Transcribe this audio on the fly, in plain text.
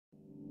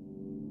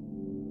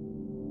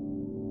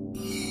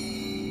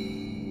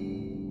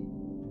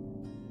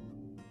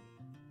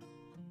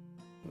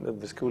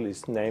The school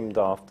is named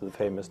after the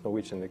famous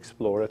Norwegian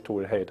explorer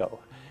Thor Heyerdahl.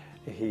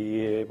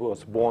 He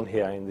was born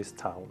here in this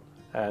town,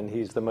 and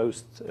he's the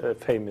most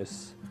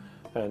famous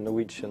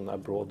Norwegian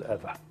abroad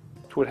ever.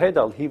 Thor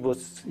Heyerdahl, he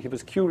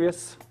was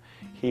curious,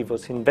 he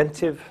was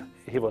inventive,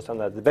 he was an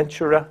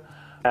adventurer,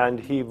 and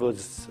he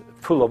was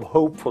full of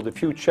hope for the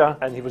future,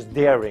 and he was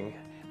daring.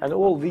 And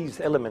all these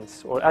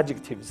elements or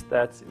adjectives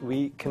that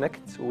we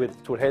connect with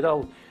Thor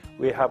Heyerdahl,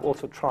 we have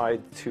also tried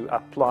to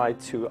apply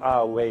to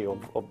our way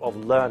of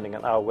learning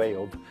and our way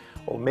of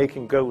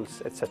making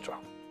goals, etc.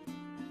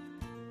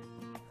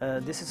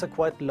 This is a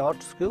quite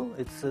large school.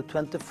 It's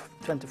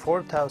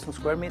 24,000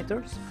 square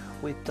meters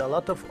with a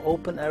lot of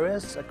open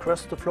areas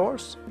across the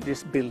floors.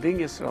 This building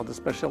is rather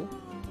special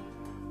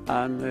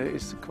and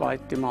is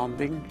quite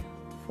demanding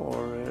for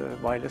a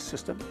wireless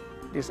system.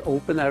 These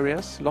open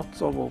areas,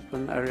 lots of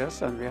open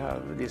areas, and we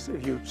have this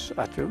huge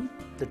atrium.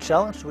 The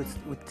challenge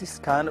with this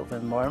kind of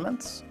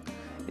environments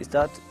is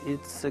that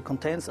it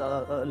contains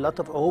a lot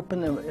of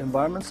open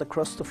environments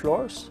across the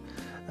floors,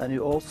 and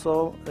you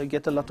also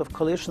get a lot of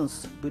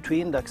collisions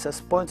between the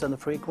access points and the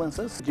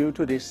frequencies. Due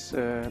to this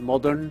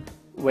modern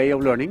way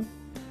of learning,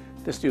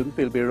 the student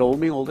will be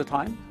roaming all the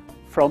time,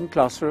 from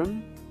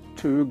classroom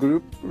to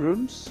group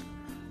rooms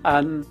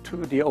and to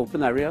the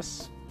open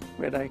areas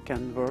where they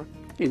can work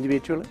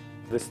individually.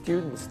 The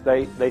students,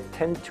 they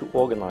tend to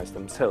organize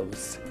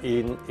themselves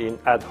in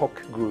ad hoc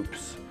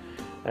groups.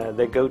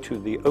 They go to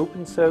the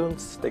open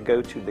zones, they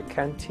go to the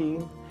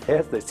canteen,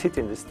 yes, they sit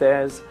in the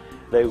stairs,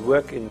 they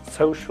work in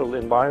social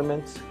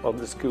environments of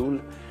the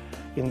school,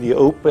 in the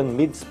open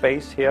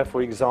mid-space here,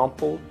 for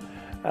example.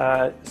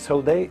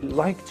 So they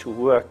like to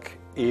work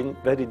in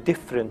very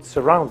different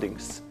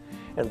surroundings,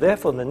 and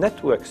therefore the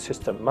network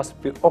system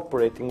must be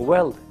operating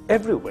well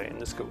everywhere in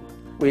the school.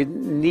 We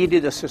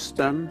needed a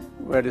system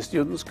where the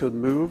students could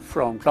move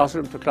from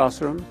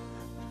classroom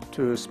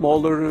to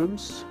smaller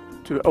rooms,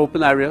 to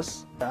open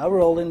areas. Our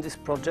role in this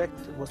project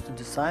was to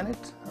design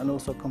it and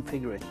also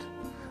configure it.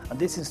 And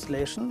this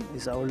installation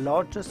is our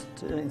largest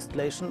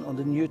installation on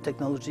the new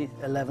technology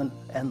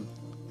 11N.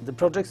 The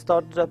project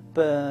started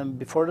up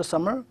before the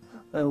summer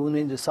when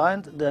we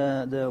designed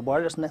the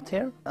wireless net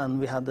here, and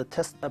we had the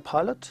test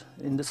pilot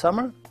in the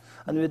summer,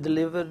 and we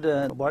delivered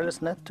the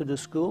wireless net to the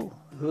school,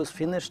 who was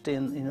finished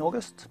in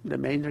August. The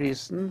main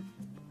reason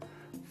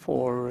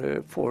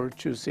for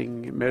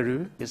choosing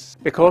Meru is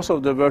because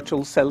of the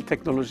virtual cell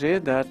technology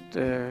that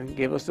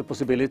gave us the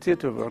possibility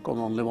to work on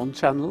only one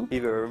channel.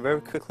 We were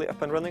very quickly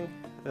up and running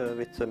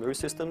with the Meru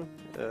system.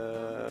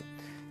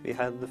 We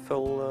had the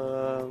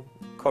full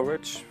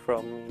coverage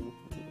from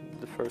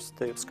the first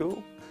day of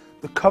school.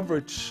 The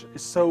coverage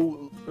is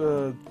so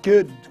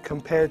good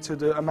compared to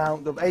the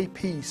amount of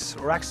APs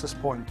or access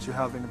points you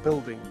have in a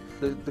building.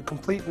 The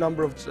complete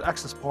number of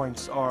access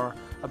points are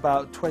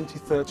about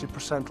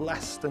 20–30%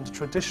 less than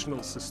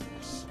traditional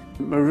systems.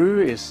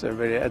 Meru is a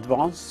very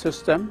advanced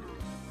system,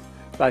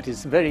 but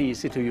it's very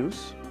easy to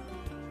use,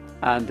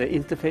 and the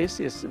interface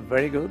is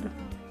very good,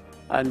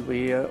 and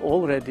we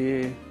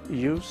already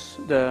use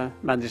the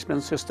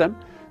management system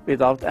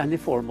without any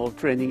formal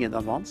training in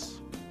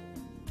advance.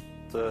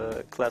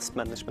 The class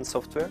management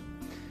software,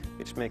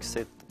 which makes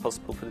it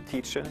possible for the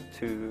teacher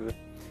to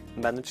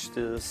manage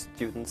the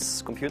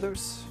students'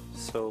 computers,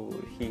 so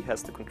he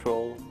has the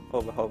control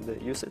over how they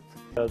use it.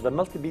 The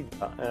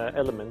multimedia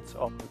element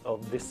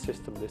of this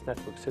system, this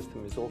network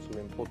system, is also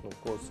important,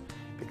 of course,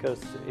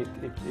 because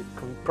it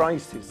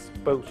comprises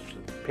both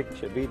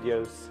picture,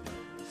 videos,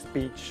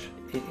 speech.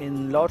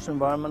 In large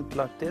environment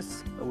like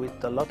this,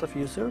 with a lot of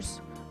users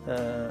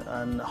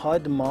and high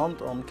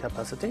demand on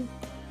capacity,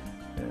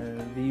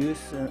 we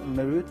use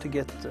Meru to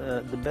get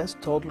the best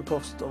total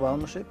cost of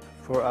ownership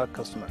for our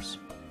customers.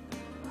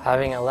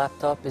 Having a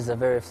laptop is a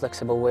very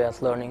flexible way of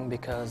learning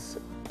because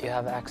you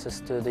have access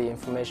to the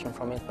information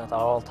from internet at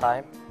all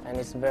time, and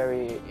it's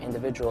very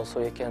individual, so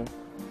you can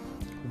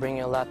bring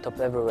your laptop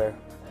everywhere,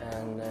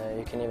 and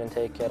you can even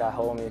take it at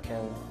home, you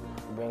can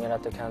bring it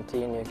at the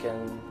canteen, you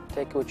can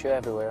take it with you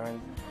everywhere,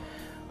 and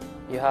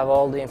you have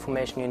all the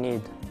information you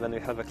need. When you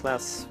have a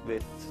class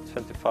with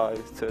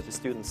 25–30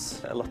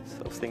 students, a lot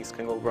of things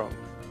can go wrong.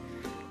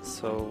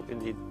 So you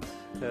need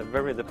a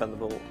very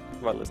dependable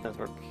wireless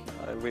network.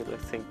 I really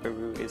think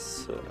Meru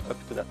is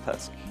up to that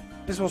task.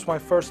 This was my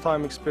first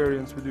time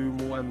experience with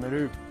UMO and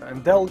Meru,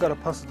 and Dell got a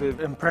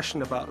positive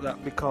impression about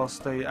that because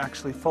they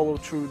actually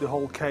followed through the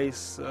whole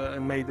case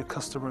and made the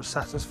customer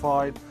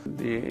satisfied.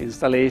 The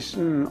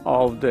installation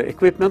of the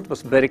equipment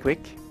was very quick,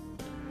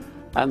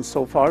 and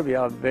so far we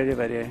are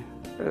very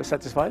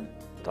satisfied.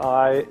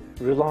 I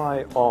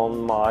rely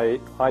on my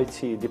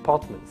IT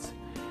departments,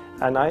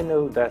 and I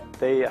know that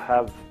they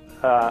have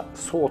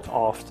sought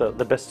after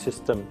the best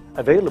system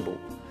available,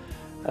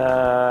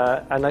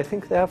 and I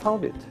think they have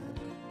found it.